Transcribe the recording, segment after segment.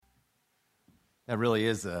That really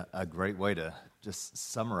is a great way to just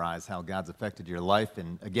summarize how God's affected your life.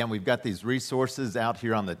 And again, we've got these resources out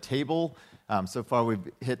here on the table. So far,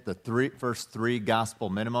 we've hit the first three gospel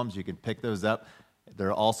minimums. You can pick those up.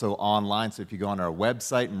 They're also online, so if you go on our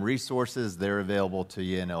website and resources, they're available to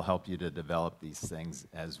you, and it'll help you to develop these things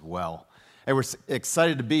as well. Hey, we're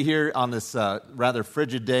excited to be here on this rather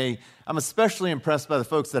frigid day. I'm especially impressed by the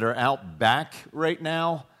folks that are out back right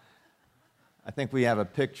now. I think we have a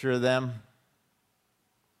picture of them.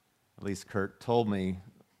 At least Kurt told me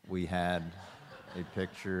we had a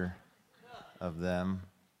picture of them.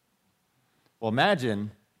 Well,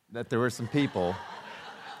 imagine that there were some people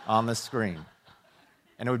on the screen.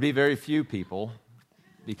 And it would be very few people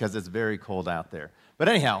because it's very cold out there. But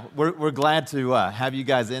anyhow, we're glad to have you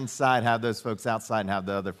guys inside, have those folks outside, and have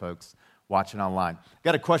the other folks watching online.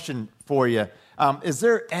 Got a question for you. Is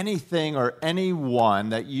there anything or anyone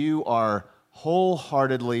that you are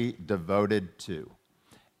wholeheartedly devoted to?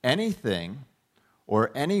 Anything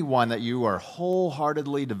or anyone that you are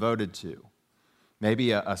wholeheartedly devoted to?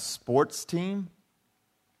 Maybe a sports team?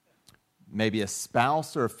 Maybe a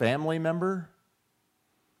spouse or a family member?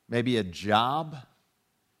 Maybe a job?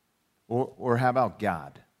 Or how about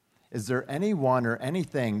God? Is there anyone or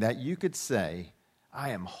anything that you could say, I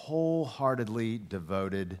am wholeheartedly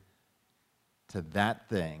devoted to that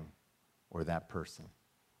thing or that person?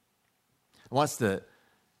 I want us to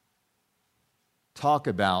talk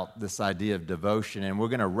about this idea of devotion, and we're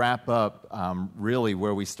going to wrap up really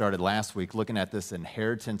where we started last week, looking at this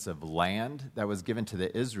inheritance of land that was given to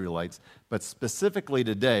the Israelites. But specifically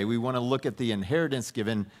today, we want to look at the inheritance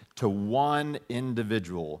given to one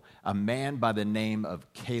individual, a man by the name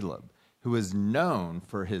of Caleb, who is known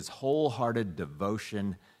for his wholehearted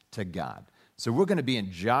devotion to God. So we're going to be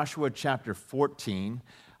in Joshua chapter 14.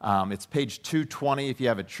 It's page 220. If you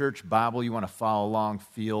have a church Bible you want to follow along,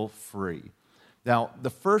 feel free. Now, the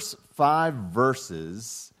first 5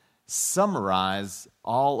 verses summarize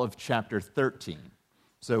all of chapter 13.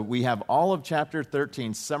 So we have all of chapter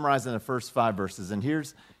 13 summarized in the first 5 verses, and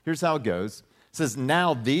here's how it goes. It says,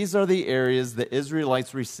 Now these are the areas the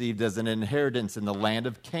Israelites received as an inheritance in the land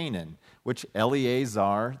of Canaan, which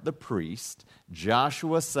Eleazar the priest,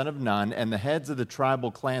 Joshua son of Nun, and the heads of the tribal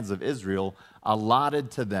clans of Israel allotted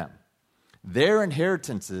to them. Their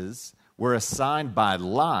inheritances were assigned by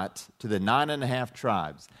lot to the 9.5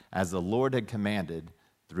 tribes, as the Lord had commanded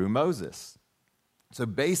through Moses. So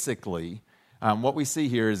basically, what we see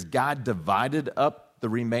here is God divided up the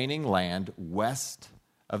remaining land west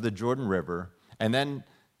of the Jordan River, and then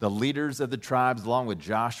the leaders of the tribes, along with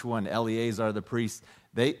Joshua and Eleazar the priest,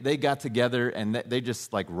 they got together and they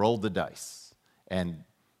just like rolled the dice. And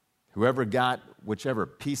whoever got whichever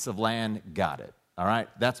piece of land got it. All right,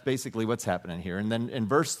 that's basically what's happening here. And then in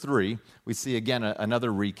verse 3, we see again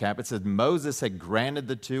another recap. It says, Moses had granted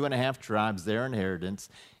the 2.5 tribes their inheritance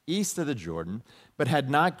east of the Jordan, but had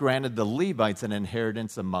not granted the Levites an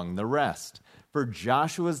inheritance among the rest. For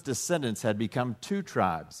Joshua's descendants had become 2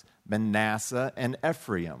 tribes, Manasseh and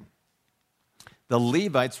Ephraim. The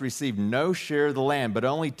Levites received no share of the land, but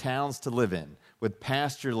only towns to live in, with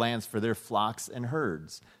pasture lands for their flocks and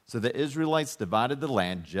herds. So the Israelites divided the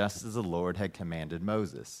land just as the Lord had commanded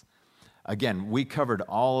Moses. Again, we covered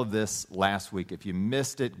all of this last week. If you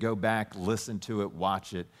missed it, go back, listen to it,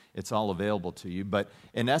 watch it. It's all available to you. But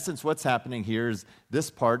in essence, what's happening here is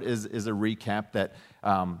this part is a recap that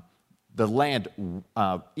the land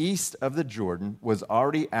east of the Jordan was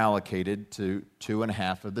already allocated to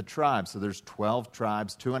 2.5 of the tribes. So there's 12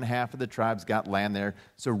 tribes. 2.5 of the tribes got land there.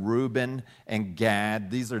 So Reuben and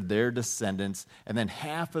Gad, these are their descendants. And then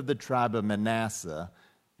half of the tribe of Manasseh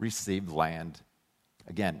received land,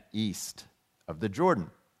 again, east of the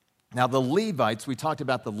Jordan. Now the Levites, we talked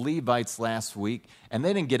about the Levites last week, and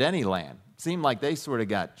they didn't get any land. It seemed like they sort of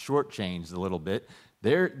got shortchanged a little bit.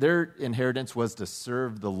 Their inheritance was to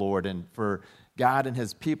serve the Lord and for God and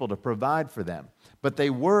his people to provide for them. But they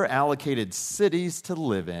were allocated cities to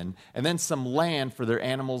live in and then some land for their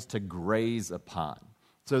animals to graze upon.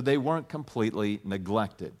 So they weren't completely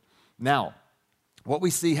neglected. Now, what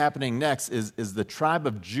we see happening next is the tribe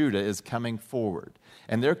of Judah is coming forward.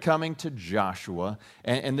 And they're coming to Joshua,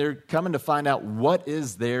 and they're coming to find out what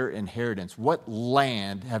is their inheritance. What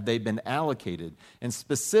land have they been allocated? And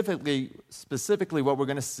specifically what we're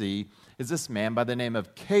going to see is this man by the name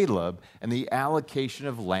of Caleb and the allocation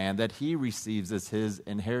of land that he receives as his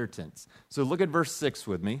inheritance. So look at verse 6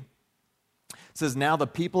 with me. It says, Now the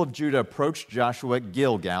people of Judah approached Joshua at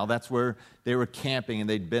Gilgal. That's where they were camping, and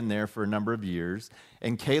they'd been there for a number of years.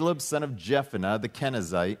 And Caleb, son of Jephunneh, the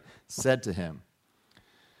Kenizzite, said to him,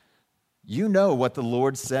 You know what the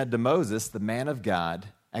Lord said to Moses, the man of God,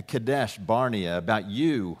 at Kadesh Barnea about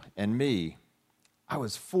you and me. I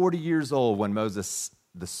was 40 years old when Moses,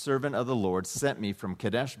 the servant of the Lord, sent me from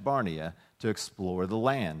Kadesh Barnea to explore the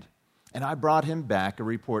land. And I brought him back a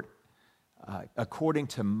report according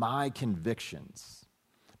to my convictions.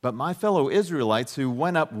 But my fellow Israelites who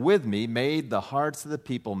went up with me made the hearts of the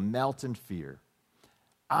people melt in fear.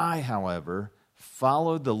 I, however,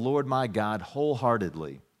 followed the Lord my God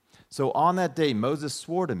wholeheartedly. So on that day Moses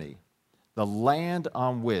swore to me, the land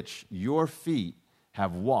on which your feet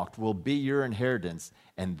have walked will be your inheritance,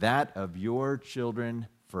 and that of your children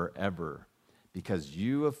forever, because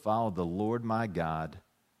you have followed the Lord my God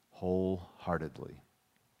wholeheartedly.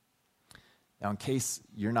 Now, in case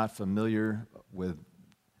you're not familiar with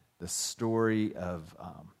the story of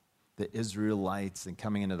the Israelites and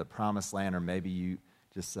coming into the promised land, or maybe you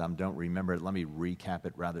just don't remember it, let me recap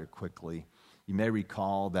it rather quickly. You may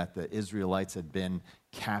recall that the Israelites had been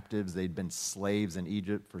captives. They'd been slaves in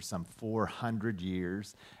Egypt for some 400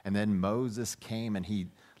 years. And then Moses came and he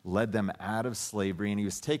led them out of slavery, and he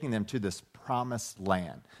was taking them to this promised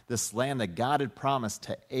land, this land that God had promised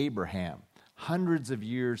to Abraham hundreds of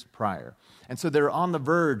years prior. And so they're on the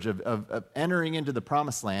verge of entering into the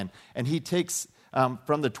promised land, and he takes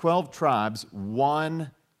from the 12 tribes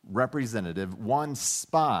one representative, one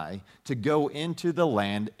spy, to go into the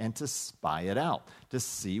land and to spy it out, to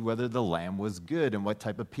see whether the land was good and what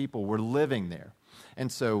type of people were living there.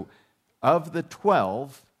 And so of the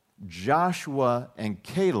 12, Joshua and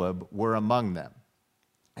Caleb were among them.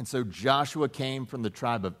 And so Joshua came from the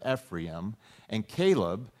tribe of Ephraim, and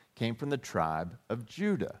Caleb came from the tribe of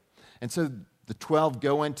Judah. And so the 12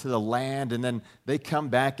 go into the land, and then they come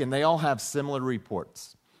back, and they all have similar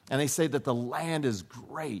reports. And they say that the land is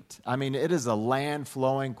great. I mean, it is a land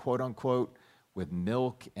flowing, quote unquote, with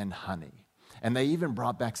milk and honey. And they even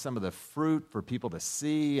brought back some of the fruit for people to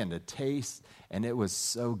see and to taste, and it was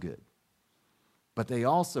so good. But they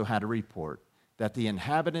also had a report that the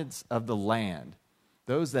inhabitants of the land,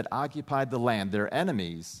 those that occupied the land, their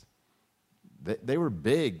enemies, they were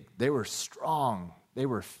big, they were strong, they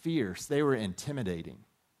were fierce, they were intimidating.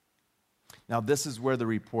 Now, this is where the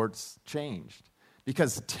reports changed,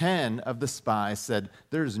 because 10 of the spies said,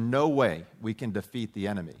 there's no way we can defeat the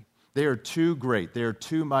enemy. They are too great, they are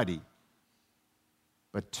too mighty.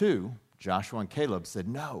 But 2, Joshua and Caleb, said,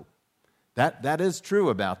 no, that is true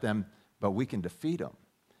about them, but we can defeat them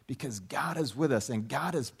because God is with us, and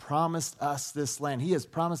God has promised us this land. He has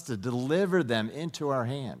promised to deliver them into our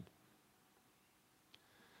hand.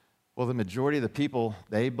 Well, the majority of the people,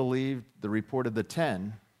 they believed the report of the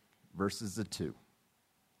 10 versus the 2.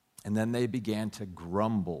 And then they began to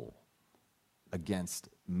grumble against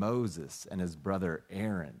Moses and his brother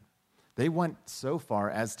Aaron. They went so far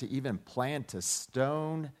as to even plan to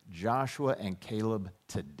stone Joshua and Caleb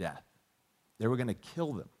to death. They were going to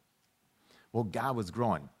kill them. Well, God was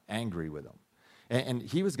growing angry with them, and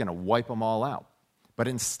he was going to wipe them all out. But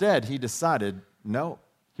instead, he decided, no,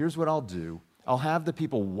 here's what I'll do. I'll have the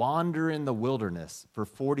people wander in the wilderness for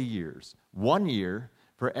 40 years, 1 year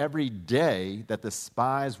for every day that the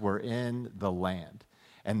spies were in the land.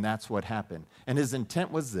 And that's what happened. And his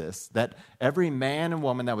intent was this, that every man and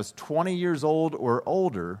woman that was 20 years old or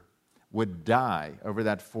older would die over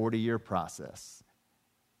that 40-year process.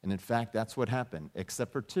 And in fact, that's what happened,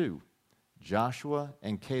 except for 2, Joshua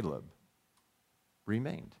and Caleb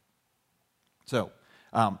remained. So,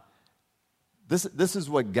 This is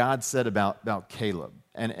what God said about Caleb.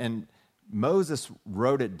 And Moses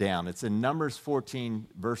wrote it down. It's in Numbers 14,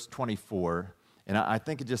 verse 24. And I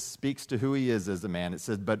think it just speaks to who he is as a man. It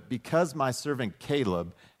says, but because my servant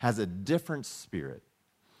Caleb has a different spirit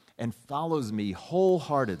and follows me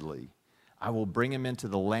wholeheartedly, I will bring him into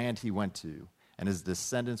the land he went to, and his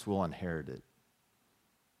descendants will inherit it.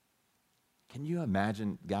 Can you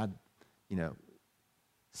imagine God,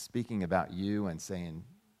 speaking about you and saying,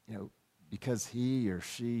 because he or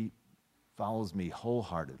she follows me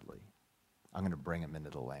wholeheartedly, I'm going to bring him into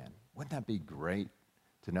the land. Wouldn't that be great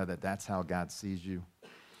to know that that's how God sees you?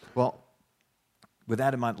 Well, with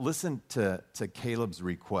that in mind, listen to Caleb's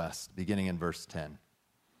request, beginning in verse 10.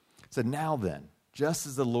 It said, now then, just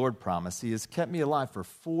as the Lord promised, he has kept me alive for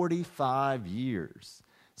 45 years,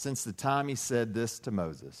 since the time he said this to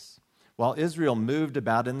Moses, while Israel moved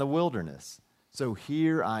about in the wilderness. So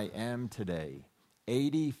here I am today,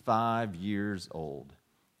 85 years old.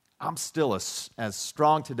 I'm still as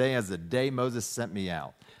strong today as the day Moses sent me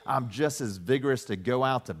out. I'm just as vigorous to go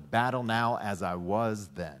out to battle now as I was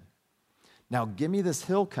then. Now give me this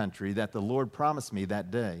hill country that the Lord promised me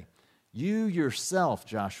that day. You yourself,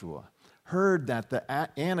 Joshua, heard that the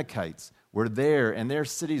Anakites were there and their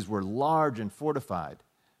cities were large and fortified.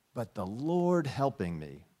 but the Lord helping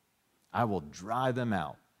me, I will drive them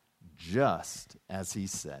out, just as he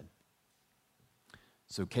said.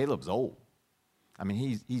 So Caleb's old. I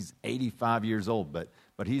mean, he's 85 years old, but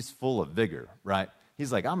he's full of vigor, right?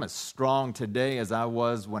 He's like, I'm as strong today as I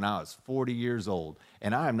was when I was 40 years old,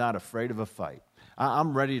 and I am not afraid of a fight.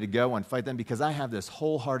 I'm ready to go and fight them because I have this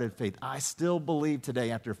wholehearted faith. I still believe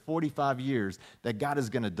today, after 45 years, that God is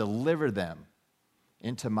going to deliver them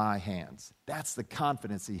into my hands. That's the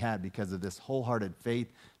confidence he had because of this wholehearted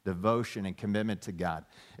faith, devotion, and commitment to God.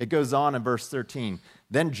 It goes on in verse 13.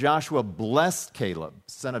 Then Joshua blessed Caleb,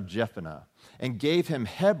 son of Jephunneh, and gave him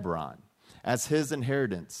Hebron as his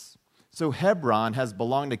inheritance. So Hebron has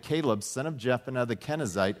belonged to Caleb, son of Jephunneh the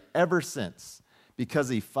Kenizzite, ever since, because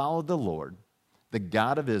he followed the Lord, the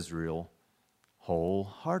God of Israel,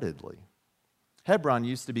 wholeheartedly. Hebron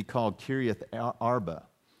used to be called Kiriath Arba,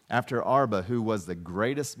 after Arba, who was the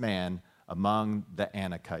greatest man among the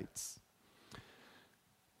Anakites.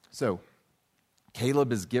 So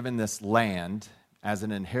Caleb is given this land as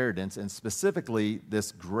an inheritance, and specifically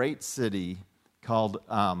this great city called,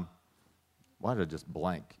 why did I just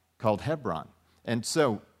blank? Called Hebron. And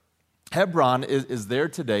so Hebron is there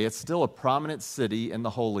today. It's still a prominent city in the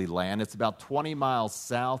Holy Land. It's about 20 miles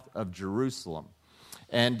south of Jerusalem.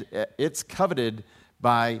 And it's coveted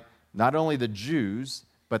by not only the Jews,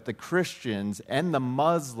 but the Christians and the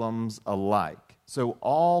Muslims alike. So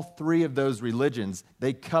all three of those religions,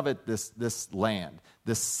 they covet this land,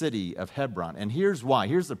 this city of Hebron. And here's why.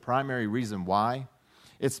 Here's the primary reason why.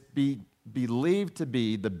 It's believed to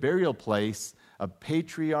be the burial place of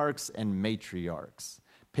patriarchs and matriarchs.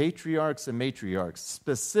 Patriarchs and matriarchs,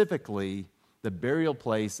 specifically the burial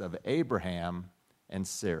place of Abraham and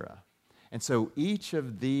Sarah. And so each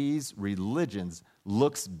of these religions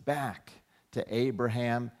looks back to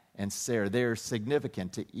Abraham and Sarah. They're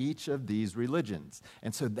significant to each of these religions.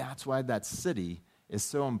 And so that's why that city is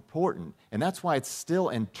so important. And that's why it's still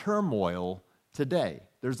in turmoil today.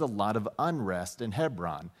 There's a lot of unrest in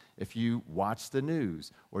Hebron if you watch the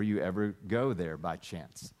news or you ever go there by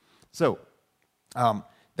chance. So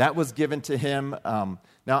that was given to him. Now,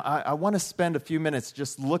 I want to spend a few minutes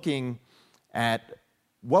just looking at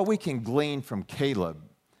what we can glean from Caleb.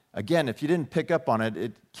 Again, if you didn't pick up on it,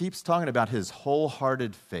 it keeps talking about his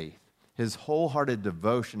wholehearted faith, his wholehearted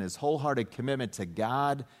devotion, his wholehearted commitment to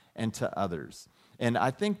God and to others. And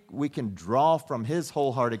I think we can draw from his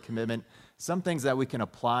wholehearted commitment some things that we can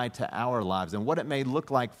apply to our lives and what it may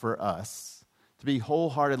look like for us to be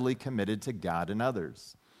wholeheartedly committed to God and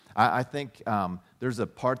others. I think there's a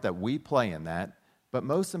part that we play in that, but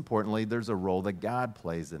most importantly, there's a role that God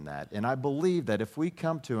plays in that. And I believe that if we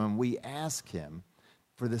come to him, we ask him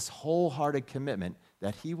for this wholehearted commitment,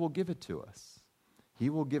 that he will give it to us.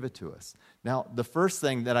 He will give it to us. Now, the first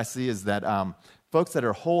thing that I see is that folks that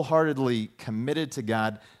are wholeheartedly committed to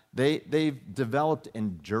God, they've developed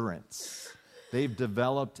endurance. They've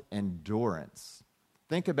developed endurance.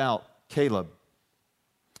 Think about Caleb.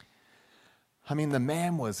 I mean, the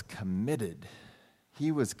man was committed.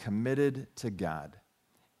 He was committed to God.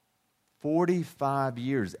 45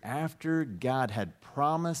 years after God had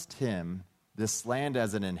promised him this land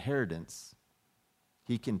as an inheritance,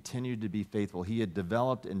 he continued to be faithful. He had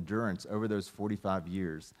developed endurance over those 45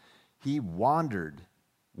 years. He wandered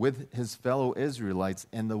with his fellow Israelites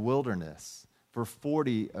in the wilderness for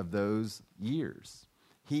 40 of those years.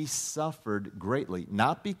 He suffered greatly,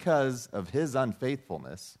 not because of his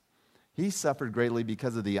unfaithfulness. He suffered greatly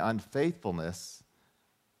because of the unfaithfulness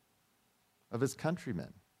of his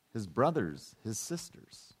countrymen, his brothers, his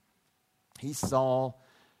sisters. He saw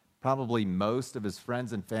probably most of his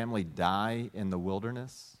friends and family die in the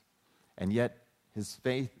wilderness, and yet his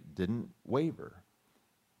faith didn't waver.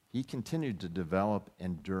 He continued to develop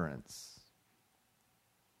endurance.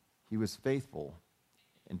 He was faithful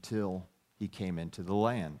until he came into the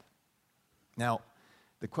land. Now,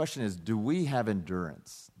 the question is, do we have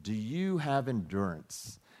endurance? Do you have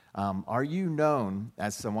endurance? Are you known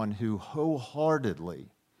as someone who wholeheartedly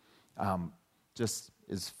just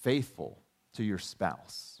is faithful to your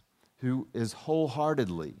spouse, who is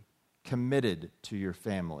wholeheartedly committed to your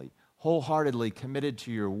family, wholeheartedly committed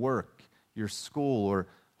to your work, your school, or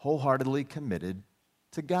wholeheartedly committed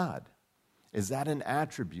to God? Is that an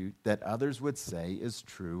attribute that others would say is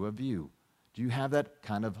true of you? Do you have that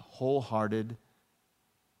kind of wholehearted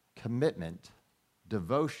commitment,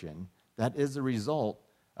 devotion, that is a result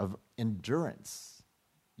of endurance?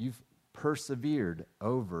 You've persevered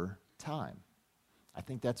over time. I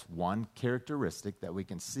think that's one characteristic that we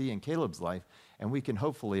can see in Caleb's life, and we can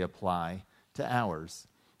hopefully apply to ours.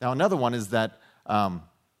 Now, another one is that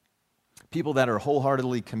People that are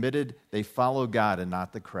wholeheartedly committed, they follow God and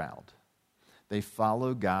not the crowd. They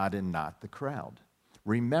follow God and not the crowd.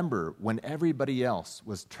 Remember, when everybody else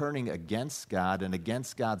was turning against God and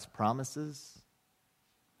against God's promises,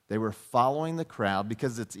 they were following the crowd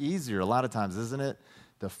because it's easier a lot of times, isn't it,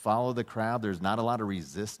 to follow the crowd? There's not a lot of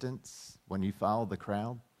resistance when you follow the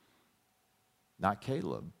crowd. Not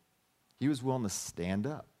Caleb. He was willing to stand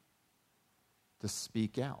up, to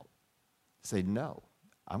speak out, say, no,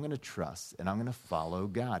 I'm going to trust and I'm going to follow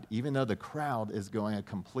God, even though the crowd is going a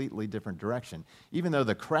completely different direction, even though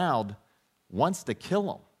the crowd wants to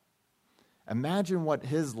kill him. Imagine what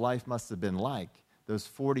his life must have been like, those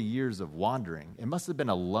 40 years of wandering. It must have been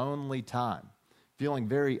a lonely time, feeling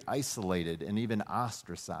very isolated and even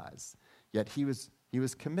ostracized. Yet he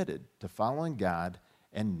was committed to following God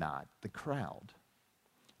and not the crowd.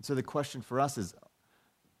 So the question for us is,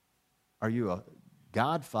 are you a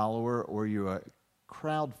God follower or are you a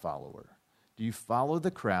crowd follower? Do you follow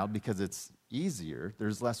the crowd because it's easier,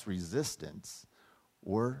 there's less resistance,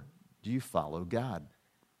 or do you follow God?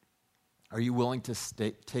 Are you willing to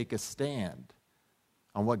take a stand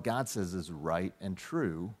on what God says is right and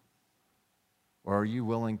true, or are you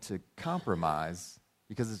willing to compromise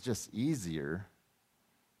because it's just easier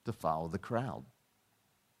to follow the crowd?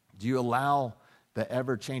 Do you allow the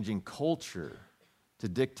ever-changing culture to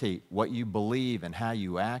dictate what you believe and how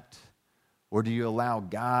you act? Or do you allow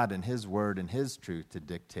God and His Word and His truth to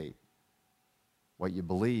dictate what you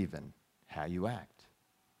believe and how you act?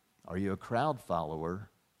 Are you a crowd follower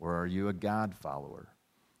or are you a God follower?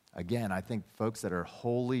 Again, I think folks that are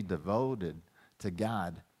wholly devoted to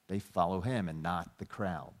God, they follow Him and not the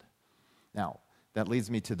crowd. Now, that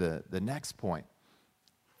leads me to the next point.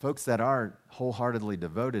 Folks that are wholeheartedly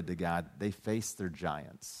devoted to God, they face their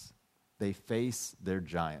giants. They face their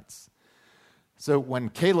giants. So when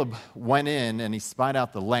Caleb went in and he spied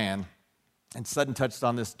out the land, and Sutton touched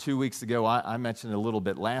on this 2 weeks ago, I mentioned it a little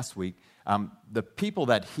bit last week, the people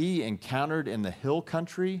that he encountered in the hill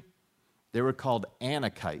country, they were called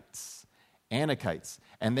Anakites. Anakites.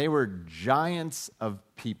 And they were giants of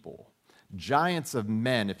people, giants of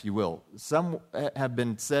men, if you will. Some have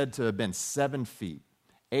been said to have been 7 feet,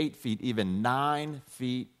 8 feet, even 9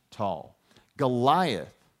 feet tall.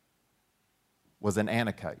 Goliath was an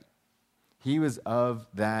Anakite. He was of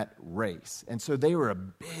that race. And so they were a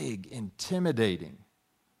big, intimidating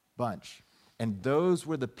bunch. And those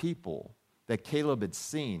were the people that Caleb had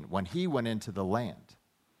seen when he went into the land.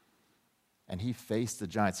 And he faced the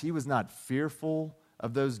giants. He was not fearful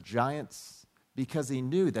of those giants because he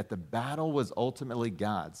knew that the battle was ultimately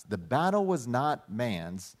God's. The battle was not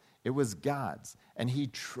man's, it was God's. And he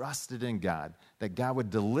trusted in God, that God would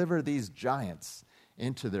deliver these giants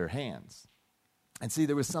into their hands. And see,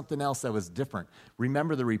 there was something else that was different.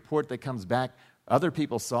 Remember the report that comes back? Other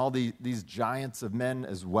people saw these giants of men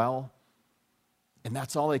as well, and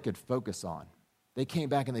that's all they could focus on. They came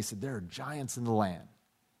back and they said, there are giants in the land.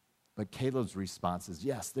 But Caleb's response is,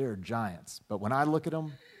 yes, there are giants. But when I look at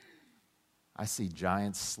them, I see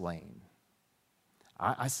giants slain.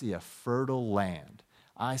 I see a fertile land.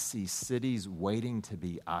 I see cities waiting to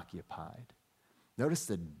be occupied. Notice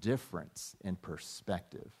the difference in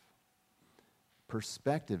perspective.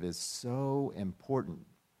 Perspective is so important,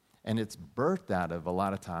 and it's birthed out of, a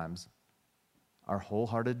lot of times, our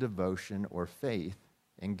wholehearted devotion or faith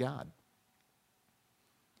in God.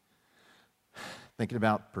 Thinking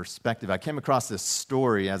about perspective, I came across this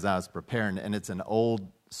story as I was preparing, and it's an old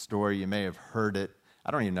story. You may have heard it.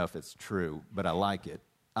 I don't even know if it's true, but I like it,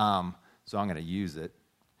 so I'm going to use it.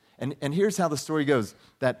 And here's how the story goes,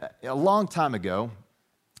 that a long time ago,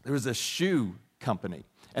 there was a shoe company.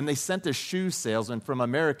 And they sent a shoe salesman from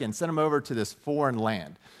America and sent him over to this foreign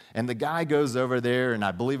land. And the guy goes over there, and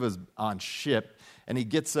I believe it was on ship, and he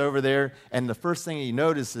gets over there, and the first thing he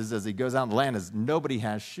notices as he goes out on the land is nobody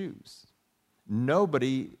has shoes.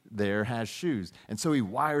 Nobody there has shoes. And so he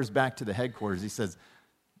wires back to the headquarters. He says,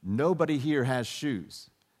 nobody here has shoes.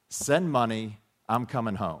 Send money, I'm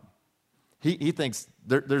coming home. He thinks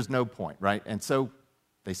there's no point, right? And so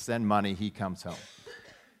they send money, he comes home.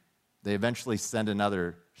 They eventually send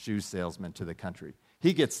another shoe salesman to the country.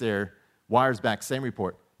 He gets there, wires back, same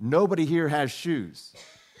report. Nobody here has shoes.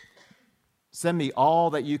 Send me all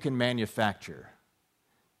that you can manufacture.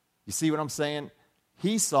 You see what I'm saying?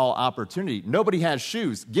 He saw opportunity. Nobody has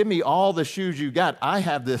shoes. Give me all the shoes you got. I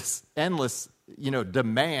have this endless,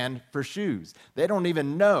 demand for shoes. They don't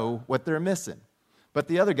even know what they're missing. But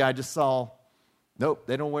the other guy just saw, nope,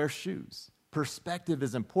 they don't wear shoes. Perspective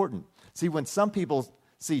is important. See, when some people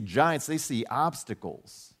see giants, they see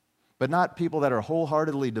obstacles, but not people that are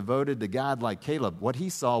wholeheartedly devoted to God like Caleb. What he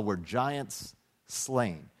saw were giants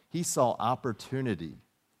slain. He saw opportunity,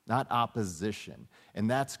 not opposition. And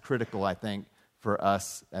that's critical, I think, for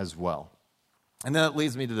us as well. And then it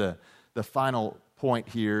leads me to the final point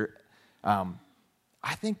here.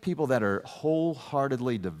 I think people that are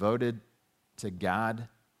wholeheartedly devoted to God,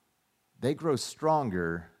 they grow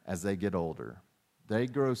stronger as they get older. They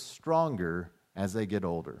grow stronger as they get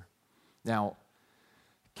older. Now,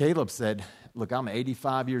 Caleb said, look, I'm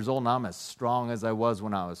 85 years old and I'm as strong as I was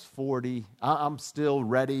when I was 40. I'm still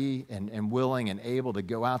ready and willing and able to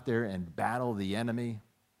go out there and battle the enemy.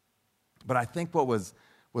 But I think what was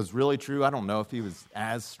really true, I don't know if he was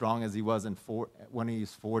as strong as he was when he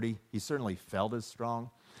was 40. He certainly felt as strong.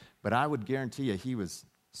 But I would guarantee you he was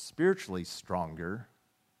spiritually stronger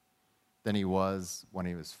than he was when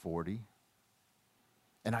he was 40.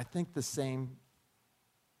 And I think the same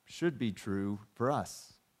should be true for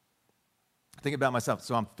us. Think about myself.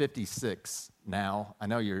 So I'm 56 now. I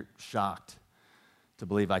know you're shocked to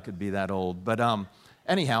believe I could be that old. But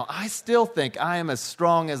anyhow, I still think I am as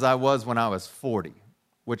strong as I was when I was 40,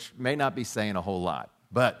 which may not be saying a whole lot.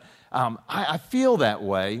 But I feel that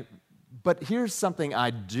way. But here's something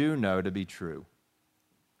I do know to be true.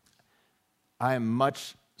 I am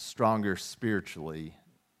much stronger spiritually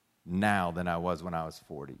now than I was when I was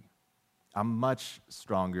 40. I'm much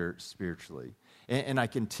stronger spiritually. And I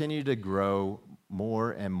continue to grow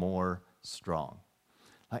more and more strong.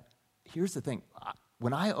 Like, here's the thing.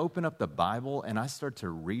 When I open up the Bible and I start to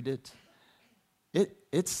read it,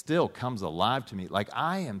 it still comes alive to me. Like,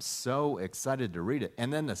 I am so excited to read it.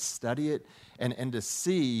 And then to study it and to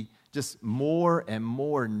see just more and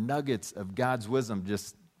more nuggets of God's wisdom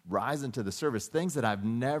just rise into the surface, things that I've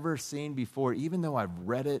never seen before, even though I've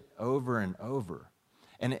read it over and over.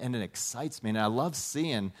 And it excites me. And I love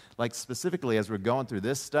seeing, like specifically as we're going through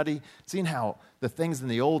this study, seeing how the things in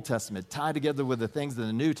the Old Testament tie together with the things in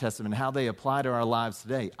the New Testament, how they apply to our lives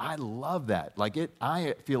today. I love that.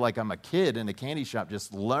 I feel like I'm a kid in a candy shop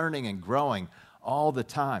just learning and growing all the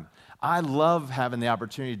time. I love having the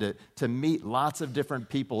opportunity to meet lots of different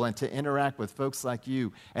people and to interact with folks like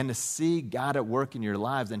you and to see God at work in your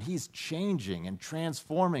lives. And He's changing and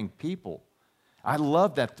transforming people. I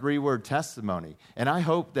love that 3-word testimony, and I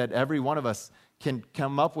hope that every one of us can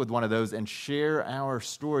come up with one of those and share our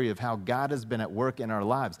story of how God has been at work in our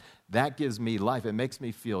lives. That gives me life. It makes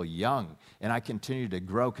me feel young, and I continue to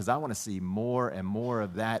grow because I want to see more and more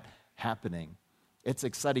of that happening. It's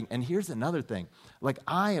exciting. And here's another thing. Like,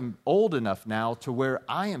 I am old enough now to where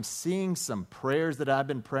I am seeing some prayers that I've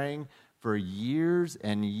been praying for years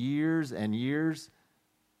and years and years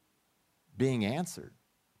being answered.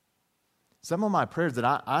 Some of my prayers that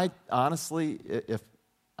I honestly, if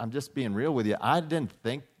I'm just being real with you, I didn't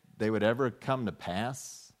think they would ever come to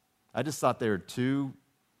pass. I just thought they were too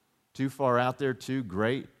far out there, too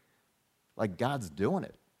great. Like, God's doing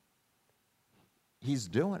it. He's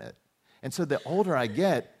doing it. And so the older I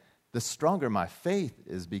get, the stronger my faith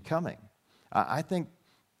is becoming. I think,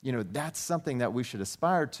 that's something that we should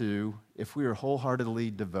aspire to if we are wholeheartedly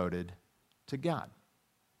devoted to God.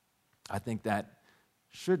 I think that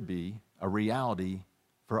should be a reality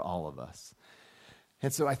for all of us.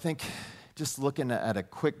 And so I think just looking at a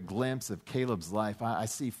quick glimpse of Caleb's life, I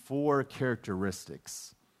see 4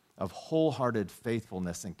 characteristics of wholehearted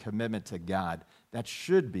faithfulness and commitment to God that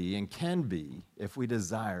should be and can be, if we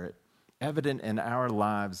desire it, evident in our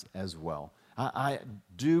lives as well. I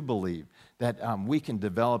do believe that we can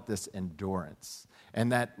develop this endurance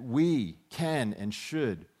and that we can and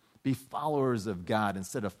should be followers of God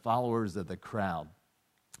instead of followers of the crowd.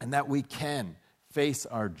 And that we can face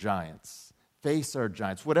our giants,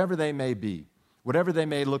 whatever they may be, whatever they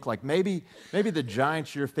may look like. Maybe the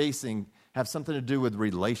giants you're facing have something to do with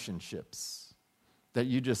relationships that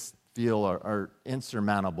you just feel are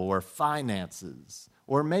insurmountable, or finances,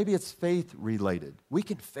 or maybe it's faith-related. We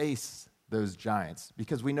can face those giants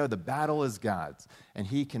because we know the battle is God's, and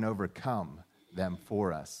He can overcome them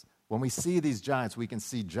for us. When we see these giants, we can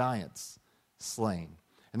see giants slain.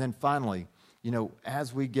 And then finally,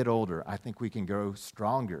 as we get older, I think we can grow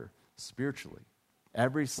stronger spiritually.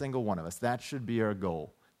 Every single one of us. That should be our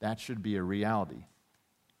goal. That should be a reality.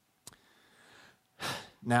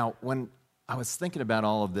 Now, when I was thinking about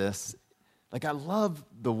all of this, I love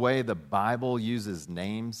the way the Bible uses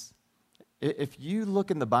names. If you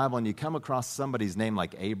look in the Bible and you come across somebody's name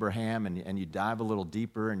like Abraham and you dive a little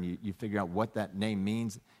deeper and you figure out what that name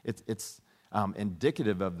means, it's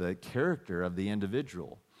indicative of the character of the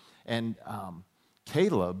individual. And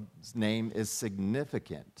Caleb's name is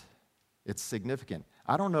significant. It's significant.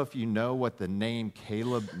 I don't know if you know what the name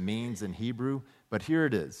Caleb means in Hebrew, but here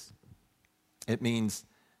it is. It means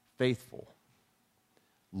faithful,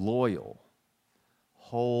 loyal,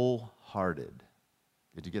 wholehearted.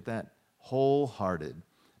 Did you get that? Wholehearted,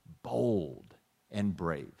 bold, and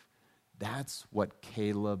brave. That's what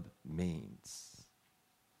Caleb means.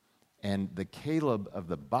 And the Caleb of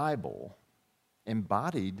the Bible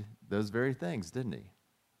embodied those very things, didn't he?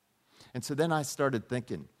 And so then I started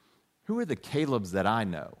thinking, who are the Calebs that I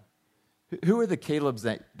know? Who are the Calebs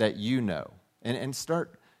that you know? And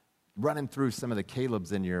start running through some of the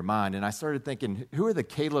Calebs in your mind. And I started thinking, who are the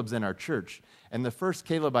Calebs in our church? And the first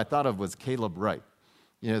Caleb I thought of was Caleb Wright,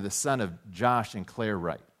 the son of Josh and Claire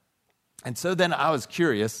Wright. And so then I was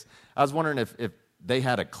curious. I was wondering if they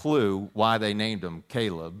had a clue why they named him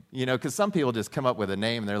Caleb. Because some people just come up with a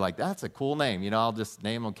name and they're like, that's a cool name. I'll just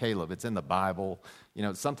name him Caleb. It's in the Bible.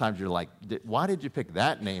 Sometimes you're like, why did you pick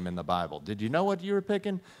that name in the Bible? Did you know what you were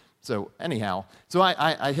picking? So anyhow,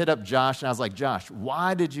 I hit up Josh and I was like, Josh,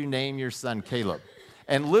 why did you name your son Caleb?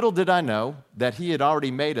 And little did I know that he had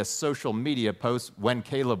already made a social media post when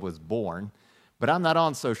Caleb was born. But I'm not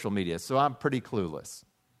on social media, so I'm pretty clueless.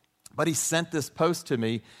 But he sent this post to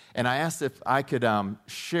me, and I asked if I could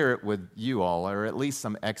share it with you all, or at least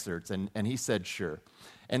some excerpts, and he said sure.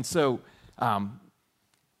 And so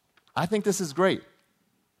I think this is great.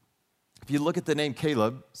 If you look at the name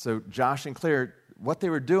Caleb, so Josh and Claire, what they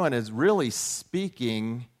were doing is really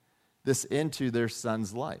speaking this into their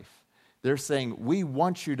son's life. They're saying, we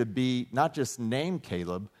want you to be, not just named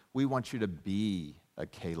Caleb, we want you to be a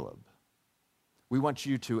Caleb. We want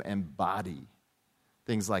you to embody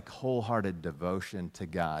things like wholehearted devotion to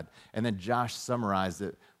God. And then Josh summarized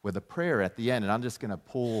it with a prayer at the end. And I'm just going to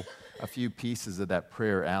pull a few pieces of that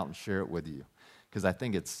prayer out and share it with you, because I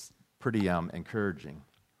think it's pretty encouraging.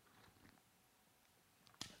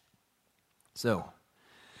 So,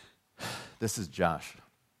 this is Josh.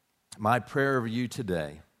 My prayer of you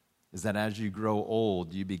today is that as you grow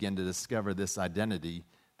old, you begin to discover this identity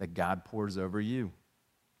that God pours over you.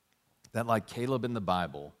 That like Caleb in the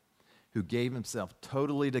Bible, who gave himself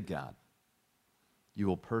totally to God, you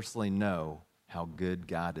will personally know how good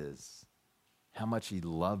God is, how much he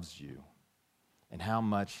loves you, and how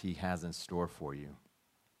much he has in store for you.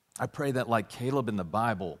 I pray that like Caleb in the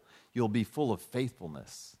Bible, you'll be full of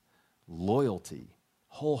faithfulness, loyalty,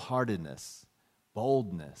 wholeheartedness,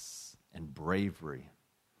 boldness, and bravery.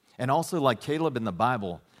 And also like Caleb in the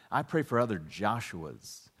Bible, I pray for other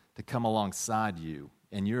Joshuas to come alongside you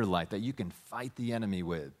in your life that you can fight the enemy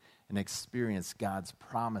with and experience God's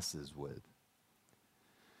promises with.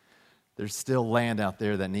 There's still land out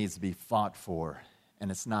there that needs to be fought for,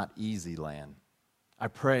 and it's not easy land. I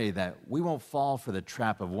pray that we won't fall for the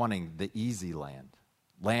trap of wanting the easy land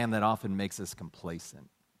that often makes us complacent,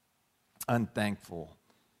 unthankful,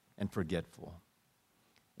 and forgetful.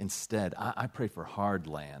 Instead, I pray for hard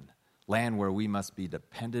land where we must be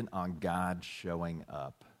dependent on God showing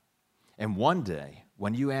up. And one day,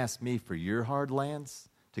 when you ask me for your hard lands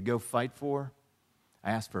to go fight for,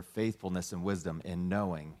 I ask for faithfulness and wisdom in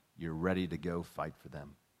knowing you're ready to go fight for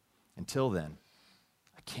them. Until then,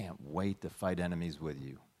 I can't wait to fight enemies with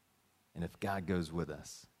you. And if God goes with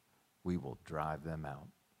us, we will drive them out.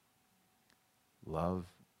 Love,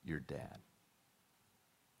 your dad.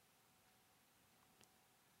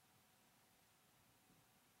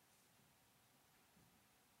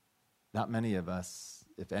 Not many of us,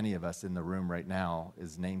 if any of us in the room right now,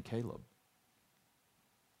 is named Caleb.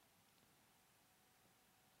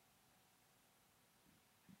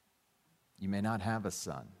 You may not have a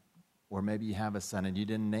son, or maybe you have a son and you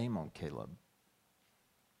didn't name him Caleb.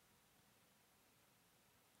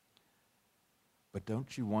 But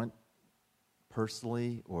don't you want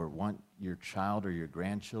personally, or want your child or your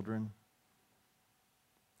grandchildren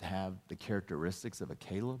to have the characteristics of a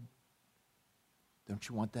Caleb? Don't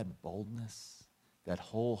you want that boldness, that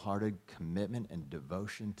wholehearted commitment and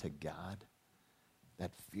devotion to God,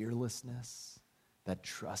 that fearlessness, that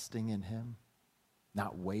trusting in him,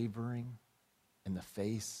 not wavering in the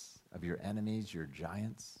face of your enemies, your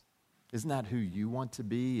giants? Isn't that who you want to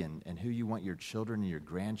be and who you want your children and your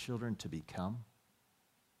grandchildren to become?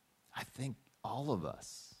 I think all of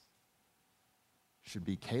us should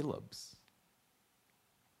be Calebs.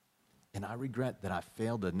 And I regret that I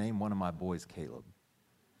failed to name one of my boys Caleb.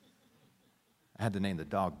 I had to name the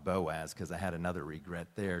dog Boaz because I had another regret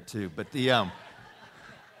there too. But I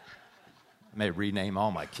may rename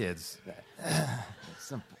all my kids.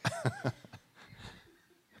 Simple.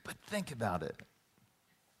 But think about it.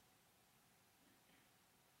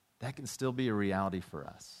 That can still be a reality for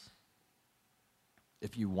us.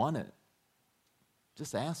 If you want it,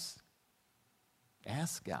 just ask.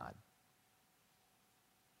 Ask God,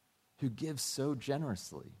 who gives so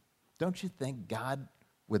generously. Don't you think God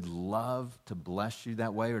would love to bless you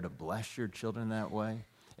that way or to bless your children that way,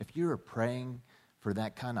 if you are praying for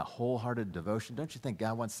that kind of wholehearted devotion, don't you think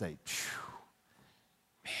God wants to say,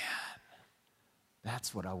 man,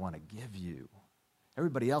 that's what I want to give you.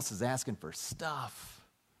 Everybody else is asking for stuff.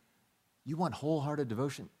 You want wholehearted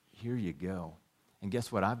devotion? Here you go. And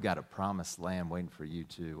guess what? I've got a promised land waiting for you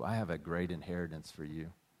too. I have a great inheritance for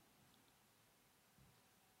you.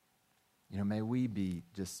 You know, may we be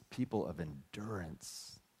just people of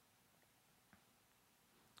endurance.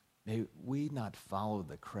 May we not follow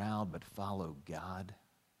the crowd, but follow God.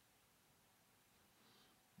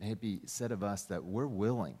 May it be said of us that we're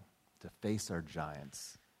willing to face our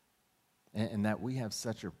giants, and that we have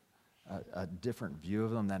such a different view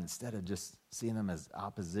of them, that instead of just seeing them as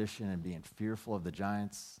opposition and being fearful of the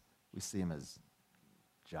giants, we see them as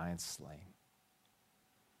giants slain.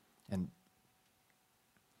 And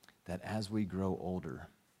that as we grow older,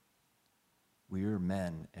 we are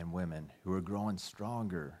men and women who are growing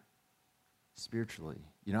stronger spiritually.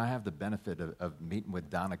 You know, I have the benefit of meeting with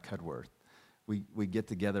Donna Cudworth. We get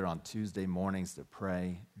together on Tuesday mornings to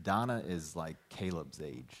pray. Donna is like Caleb's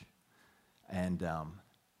age. And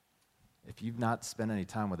if you've not spent any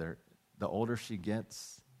time with her, the older she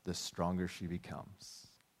gets, the stronger she becomes.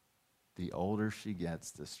 The older she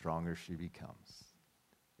gets, the stronger she becomes.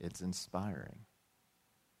 It's inspiring.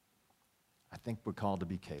 I think we're called to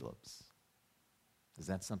be Caleb's. Is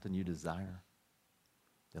that something you desire?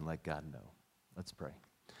 Then let God know. Let's pray.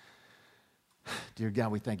 Dear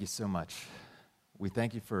God, we thank you so much. We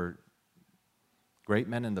thank you for great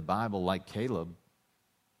men in the Bible like Caleb,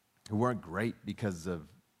 who weren't great because of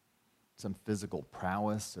some physical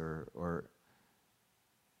prowess or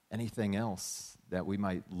anything else that we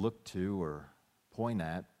might look to or point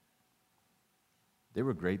at. They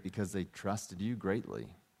were great because they trusted you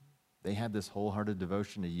greatly. They had this wholehearted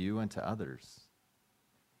devotion to you and to others.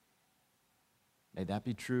 May that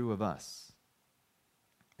be true of us.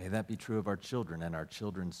 May that be true of our children and our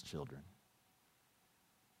children's children.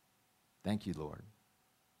 Thank you, Lord.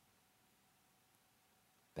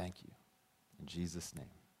 Thank you. In Jesus' name,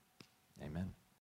 amen.